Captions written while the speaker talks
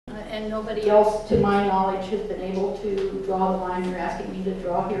and nobody else, to my knowledge, has been able to draw the line you're asking me to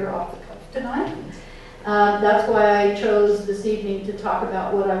draw here off the cuff tonight. That's why I chose this evening to talk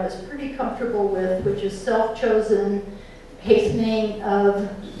about what I was pretty comfortable with, which is self-chosen hastening of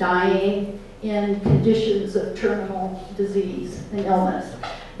dying in conditions of terminal disease and illness.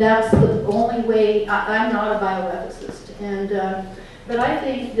 That's the only way. I'm not a bioethicist, and but I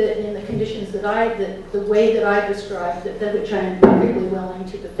think that in the conditions that the way that I described, that which I am perfectly willing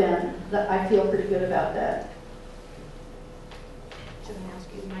to defend, that I feel pretty good about that. Should I ask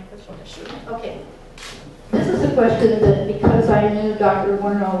you my question? Sure. Okay. This is a question that, because I knew Dr.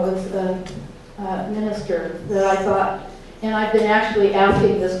 Warno was a minister, that I thought, and I've been actually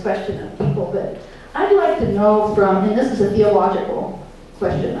asking this question of people, but I'd like to know from, and this is a theological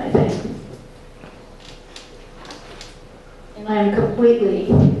question, I think. And I am completely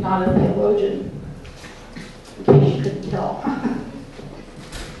not a theologian, in case you couldn't tell.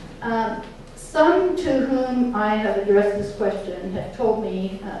 Some to whom I have addressed this question have told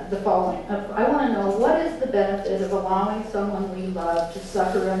me the following. I want to know, what is the benefit of allowing someone we love to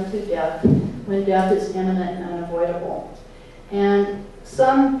suffer unto death when death is imminent and unavoidable? And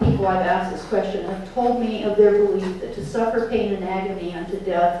some people I've asked this question have told me of their belief that to suffer pain and agony unto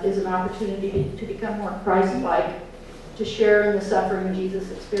death is an opportunity to become more Christ-like, to share in the suffering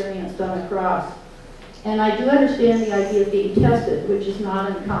Jesus experienced on the cross. And I do understand the idea of being tested, which is not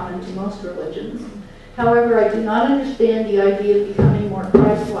uncommon to most religions. However, I do not understand the idea of becoming more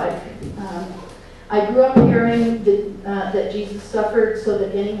Christ-like. I grew up hearing that Jesus suffered so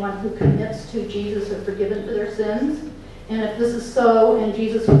that anyone who commits to Jesus are forgiven for their sins. And if this is so, and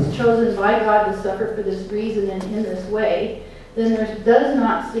Jesus was chosen by God to suffer for this reason and in this way, then there does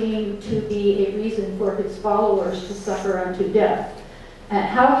not seem to be a reason for his followers to suffer unto death.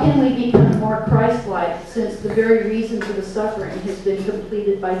 How can we become more Christ-like since the very reason for the suffering has been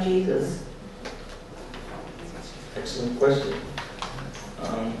completed by Jesus? Excellent question.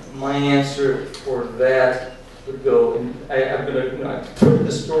 My answer for that would go, and I'm going to I took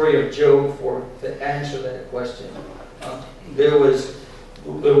the story of Job to answer that question. There was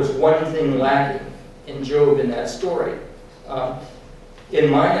one thing lacking in Job in that story. In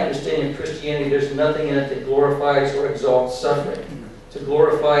my understanding of Christianity, there's nothing in it that glorifies or exalts suffering. To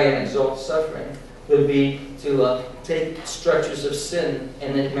glorify and exalt suffering would be to take structures of sin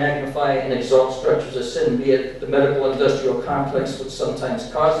and then magnify and exalt structures of sin, be it the medical industrial complex, which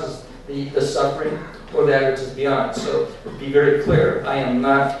sometimes causes the suffering, or that which is beyond. So, to be very clear, I am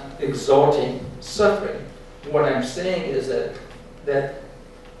not exalting suffering. What I'm saying is that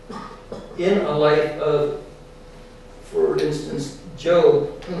in a life of, for instance,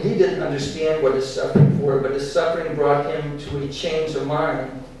 Job, he didn't understand what his suffering for, but his suffering brought him to a change of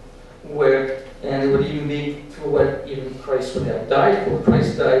mind where, and it would even be for what even Christ would have died for.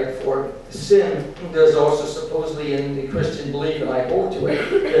 Christ died for sin. There's also supposedly in the Christian belief, and I hold to it,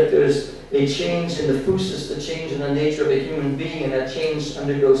 that there's a change in the physis, the change in the nature of a human being, and that change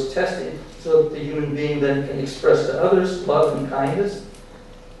undergoes testing so that the human being then can express to others love and kindness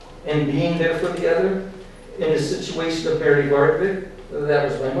and being there for the other. In the situation of Mary Bardwick, that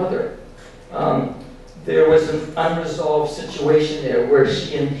was my mother. There was an unresolved situation there where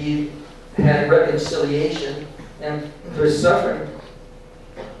she indeed had reconciliation, and her suffering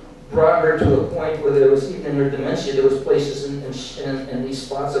brought her to a point where there was, even in her dementia, there was places in these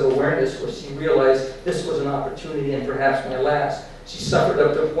spots of awareness where she realized this was an opportunity and perhaps my last. She suffered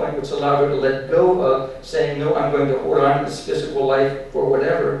up to a point which allowed her to let go of saying, no, I'm going to hold on to this physical life for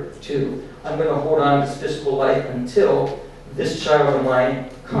whatever, to I'm going to hold on to this physical life until this child of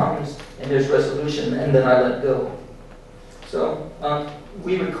mine comes and there's resolution, and then I let go. So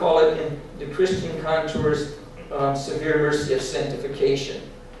we would call it in the Christian contours severe mercy of sanctification,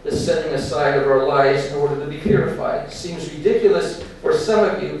 the setting aside of our lives in order to be purified. Seems ridiculous for some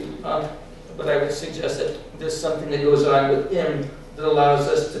of you, but I would suggest that there's something that goes on within that allows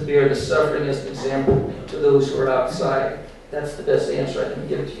us to bear the suffering as an example to those who are outside. That's the best answer I can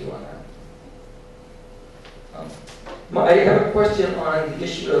give to you on that. I have a question on the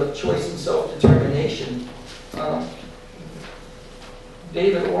issue of choice and self-determination.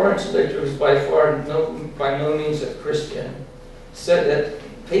 David Orenslicker, who's by no means a Christian, said that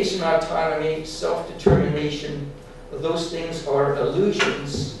patient autonomy, self-determination, those things are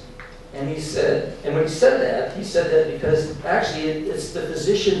illusions. And he said, and when he said that because actually it's the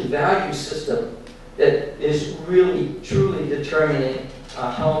physician value system that is really, truly determining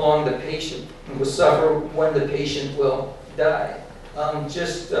how long the patient will suffer, when the patient will die.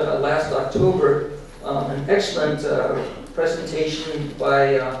 Just last October, an excellent presentation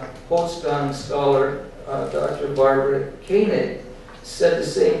by Holtzgang scholar Dr. Barbara Koenig said the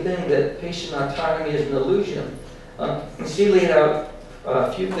same thing, that patient autonomy is an illusion. She laid out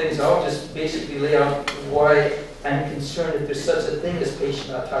a few things. I'll just basically lay out why I'm concerned that there's such a thing as patient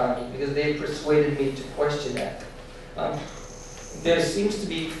autonomy, because they persuaded me to question that. There seems to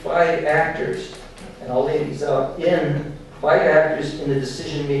be 5 actors, and I'll lay these out, 5 actors in the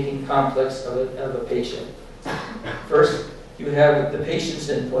decision-making complex of a patient. First, you have the patient's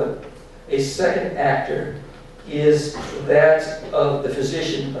input. A second actor is that of the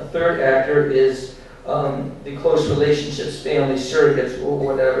physician. A third actor is the close relationships, family, surrogates, or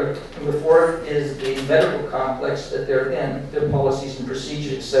whatever. And the fourth is the medical complex that they're in, their policies and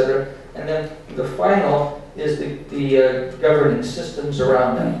procedures, etc. And then the final is the governing systems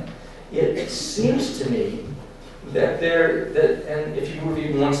around them. It seems to me that and if you move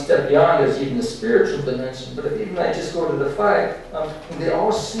even one step beyond, there's even the spiritual dimension, but if even I just go to the 5, they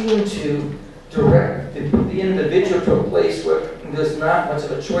all seem to direct the individual to a place where there's not much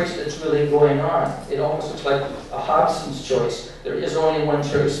of a choice that's really going on. It almost looks like a Hobson's choice. There is only one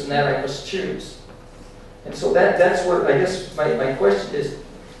choice, and that I must choose. And so that's what I guess my question is,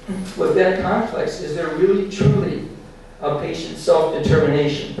 with that complex, is there really truly a patient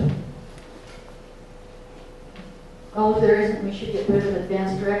self-determination? Well, if there isn't, we should get rid of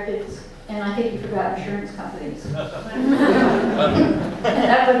advanced directives. And I think you forgot insurance companies. And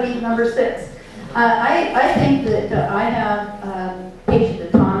that would be number 6. I think that I have patient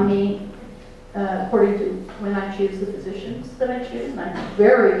autonomy according to when I choose the physicians that I choose. And I'm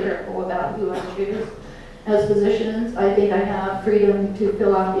very careful about who I choose. As physicians, I think I have freedom to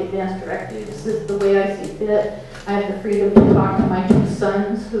fill out the advanced directives the way I see fit. I have the freedom to talk to my 2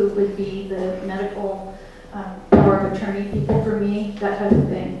 sons, who would be the medical power of attorney people for me, that type of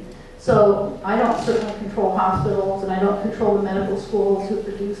thing. So I don't certainly control hospitals, and I don't control the medical schools who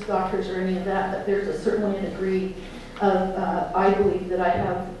produce doctors or any of that, but there's certainly a degree of, I believe that I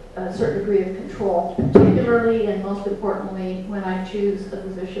have a certain degree of control, particularly and most importantly when I choose a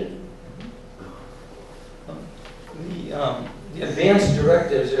physician. The advanced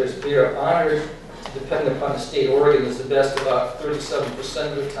directives, they are honored, depending upon the state. Oregon is the best about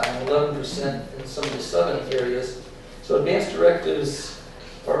 37% of the time, 11% in some of the southern areas. So advanced directives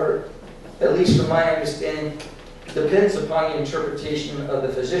are, at least from my understanding, depends upon the interpretation of the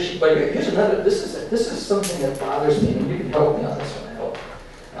physician. But here's another, this is something that bothers me, and you can help me on this one, I hope.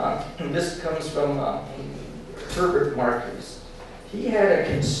 And this comes from Herbert Marcuse. He had a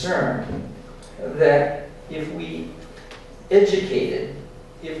concern that if we educated,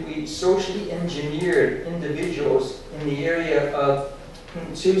 if we socially engineered individuals in the area of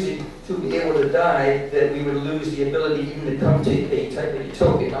choosing to be able to die, that we would lose the ability even to come to a type of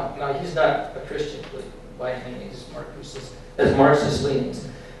utopia. Now he's not a Christian by any means, as Marxist leanings.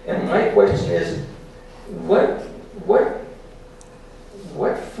 And my question is, what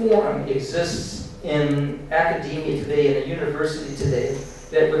form exists in academia today, in a university today,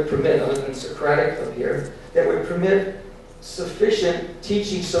 that would permit, other than Socratic up here, that would permit sufficient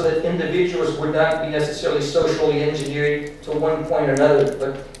teaching so that individuals would not be necessarily socially engineered to one point or another,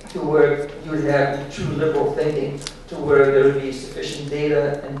 but to where you would have true liberal thinking, to where there would be sufficient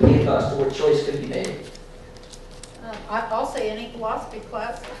data and pathos to where choice could be made. I'll say any philosophy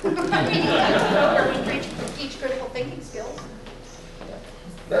class where we teach critical thinking skills.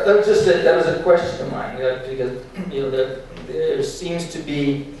 That was a question of mine, because there seems to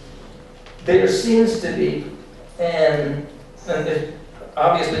be, and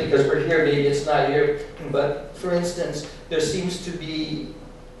obviously because we're here, maybe it's not here, but for instance, there seems to be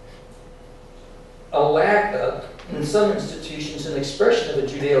a lack of, in some institutions, an expression of a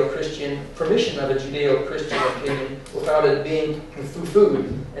Judeo-Christian, permission of a Judeo-Christian opinion without it being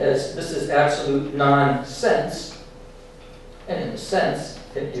foo-fooed, as this is absolute nonsense. And in a sense,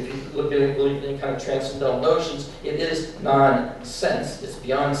 if you look at it, believe in any kind of transcendental notions, it is nonsense. It's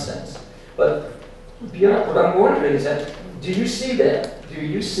beyond sense. But beyond, what I'm wondering is that, do you see that? Do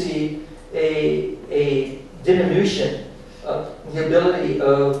you see a diminution of the ability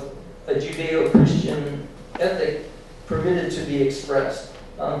of a Judeo-Christian ethic permitted to be expressed?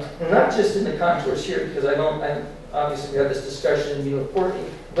 Not just in the contours here, because I obviously we had this discussion in New York,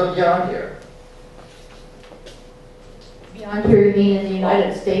 but beyond here. Beyond here, you mean in the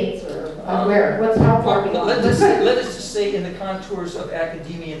United States, or where? How far beyond? Let us just say in the contours of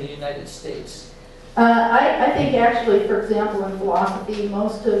academia in the United States. I think actually, for example, in philosophy,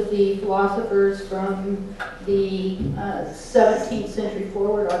 most of the philosophers from the 17th century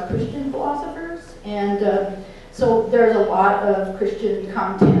forward are Christian philosophers, and so there's a lot of Christian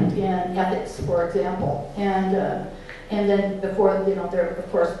content in ethics, for example, and then before, there,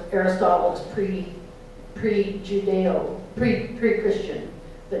 of course, Aristotle is pre-Christian,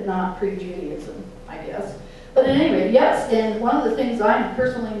 but not pre-Judaism, I guess. But at any rate, yes, and one of the things I'm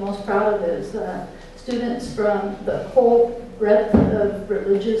personally most proud of is students from the whole breadth of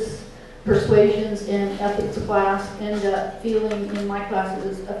religious persuasions in ethics class end up feeling in my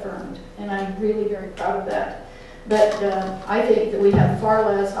classes affirmed, and I'm really very proud of that. But I think that we have far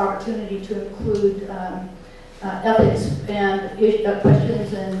less opportunity to include ethics and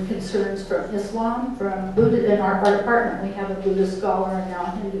questions and concerns from Islam, from Buddha. In our department, we have a Buddhist scholar and now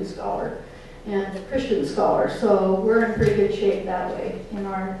a Hindu scholar and a Christian scholar. So we're in pretty good shape that way in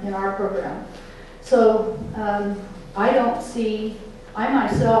our program. So I don't see, I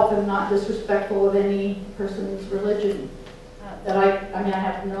myself am not disrespectful of any person's religion. I mean, I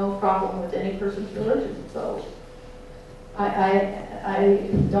have no problem with any person's religion. So I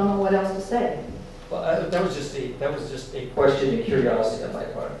don't know what else to say. Well, that was just a question of curiosity on my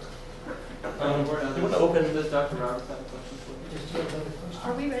part. Do you want to open this, Dr. Roberts? Have a question for you?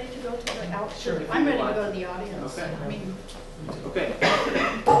 Are we ready to go to the out? Sure. I'm ready to go to the audience. Okay. I mean, Okay.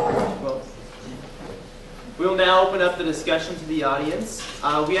 Well, we'll now open up the discussion to the audience.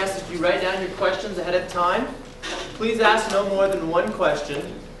 We ask that you write down your questions ahead of time. Please ask no more than one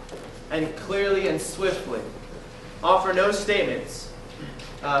question, and clearly and swiftly. Offer no statements.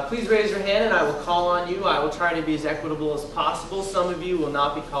 Please raise your hand and I will call on you. I will try to be as equitable as possible. Some of you will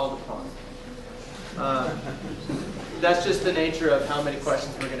not be called upon. That's just the nature of how many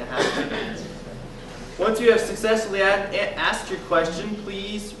questions we're going to have. Once you have successfully asked your question,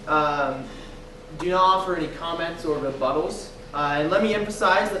 please do not offer any comments or rebuttals. And let me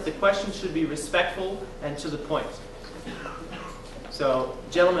emphasize that the question should be respectful and to the point. So,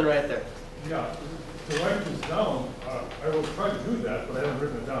 gentleman right there. Yeah, to write this down, I will try to do that, but I haven't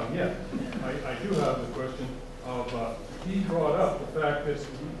written it down yet. I do have the question of, he brought up the fact that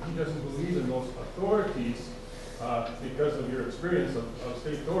he doesn't believe in those authorities because of your experience of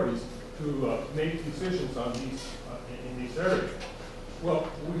state authorities to make decisions on these in these areas. Well,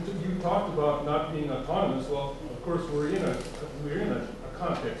 you talked about not being autonomous. Well, of course, we're in a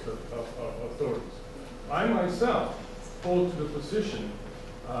context of authorities. I myself hold to the position,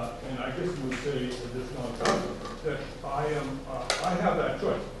 and I guess you would say this non-conflict, that I have that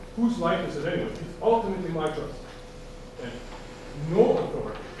choice. Whose life is it anyway? It's ultimately my choice, and no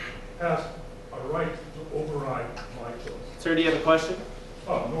authority has a right to override my choice. Sir, do you have a question?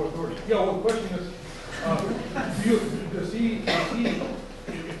 Oh, no authority. Yeah, well, the question is, does he,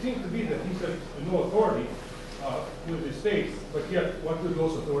 it seems to be that he said no authority with the states, but yet what do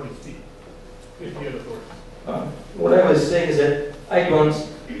those authorities be, if he had authority? What I was saying is that I don't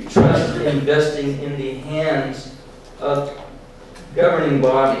trust investing in the hands of governing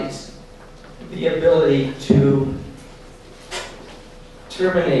bodies the ability to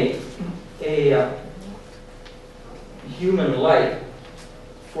terminate a human life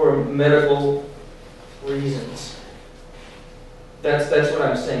for medical reasons. That's what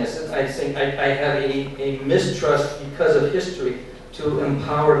I'm saying. I have a mistrust because of history to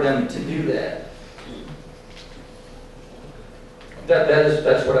empower them to do that.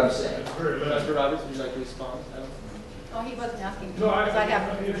 That's what I'm saying. Dr. Roberts, would you like to respond? oh, he wasn't asking. No, because I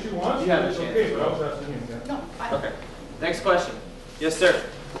have. if she wants, You have a it's chance. okay, but I was asking him. Yeah. No, I, Okay. Next question. Yes, sir.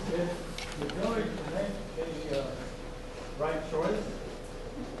 If the ability to make a right choice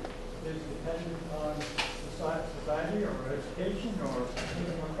is dependent on society or education or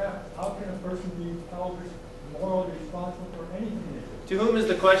anything like that, how can a person be held morally responsible for anything they do? To whom is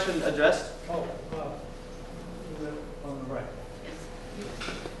the question addressed? Oh, on the right.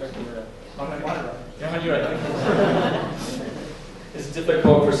 On my right. Yeah, on your right. It's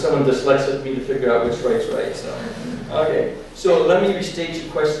difficult for someone dyslexic like me to figure out which right's right. So, okay. So let me restate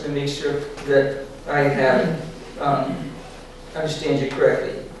your question to make sure that I have understand you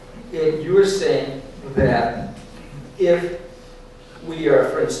correctly. If you were saying that if we are,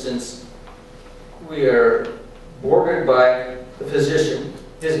 for instance, we are bordered by the physician,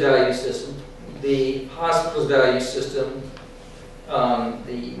 his value system, the hospital's value system,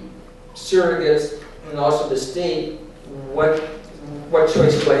 the surrogates, and also the state, what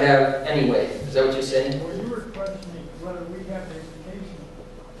choice do I have anyway? Is that what you're saying? Well, you were questioning whether we have the education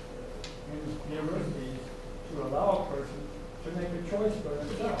in universities to allow a person to make a choice for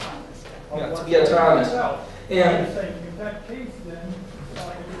themselves. Yeah, to be autonomous. And I'm saying, in that case, then,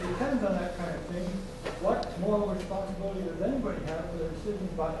 it depends on that kind of thing. What moral responsibility does anybody have for their decisions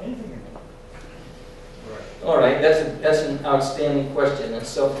about anything in life? Right. All right, that's an outstanding question, and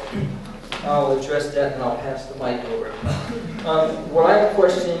so I'll address that and I'll pass the mic over. What I'm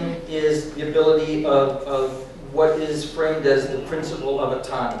questioning is the ability of what is framed as the principle of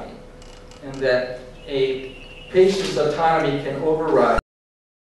autonomy, and that a patient's autonomy can override